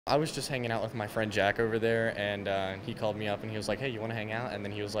I was just hanging out with my friend Jack over there, and he called me up and he was like, hey, you want to hang out? And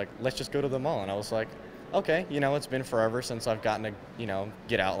then he was like, let's just go to the mall. And I was like, okay, it's been forever since I've gotten to,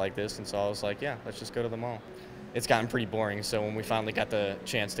 get out like this. And so I was like, yeah, let's just go to the mall. It's gotten pretty boring, so when we finally got the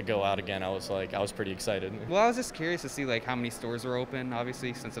chance to go out again, I was pretty excited. Well, I was just curious to see like how many stores were open,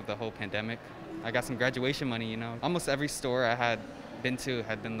 obviously, since of the whole pandemic. I got some graduation money, Almost every store I had been to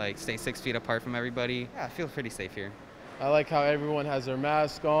had been like stay 6 feet apart from everybody. Yeah, I feel pretty safe here. I like how everyone has their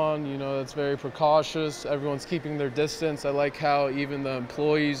mask on, it's very precautious. Everyone's keeping their distance. I like how even the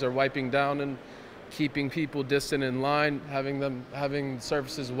employees are wiping down and keeping people distant in line, having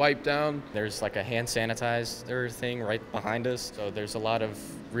surfaces wiped down. There's like a hand sanitizer thing right behind us, so there's a lot of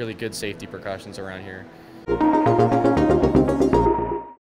really good safety precautions around here.